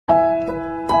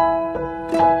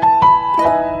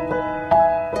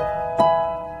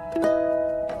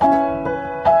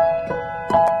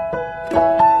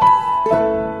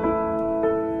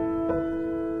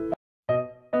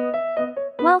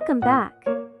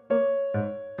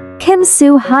Kim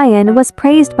Soo-hyun was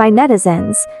praised by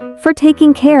netizens for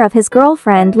taking care of his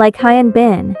girlfriend like Hyun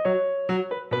Bin.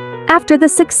 After the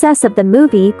success of the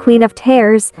movie Queen of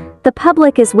Tears, the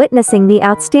public is witnessing the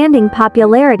outstanding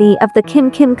popularity of the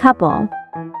Kim couple.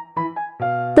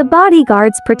 The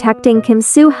bodyguards protecting Kim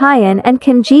Soo-hyun and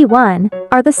Kim Ji-won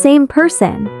are the same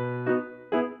person.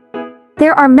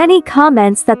 There are many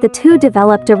comments that the two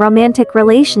developed a romantic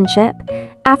relationship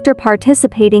after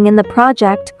participating in the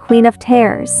project Queen of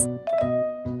Tears.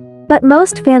 But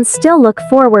most fans still look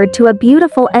forward to a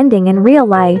beautiful ending in real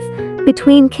life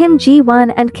between Kim Ji-won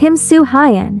and Kim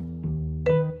Soo-hyun.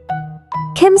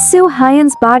 Kim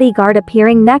Soo-hyun's bodyguard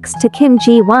appearing next to Kim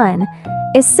Ji-won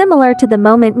is similar to the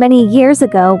moment many years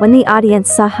ago when the audience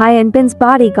saw Hyun Bin's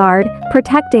bodyguard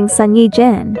protecting Sun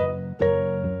Ye-jin.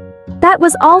 That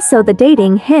was also the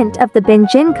dating hint of the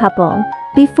Bin-jin couple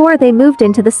before they moved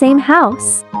into the same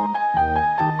house.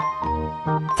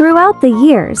 Throughout the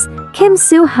years, Kim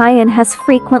Soo-hyun has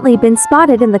frequently been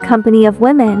spotted in the company of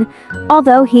women,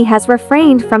 although he has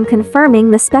refrained from confirming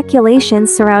the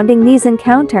speculations surrounding these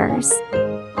encounters.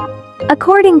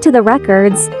 According to the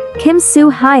records, Kim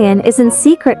Soo-hyun is in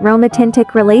secret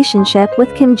romantic relationship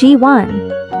with Kim Ji-won.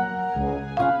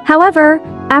 However,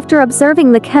 after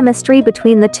observing the chemistry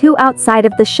between the two outside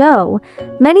of the show,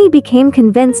 many became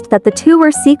convinced that the two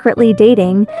were secretly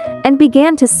dating and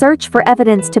began to search for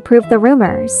evidence to prove the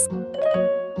rumors.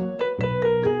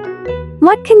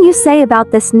 What can you say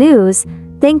about this news?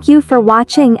 Thank you for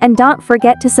watching and don't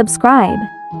forget to subscribe.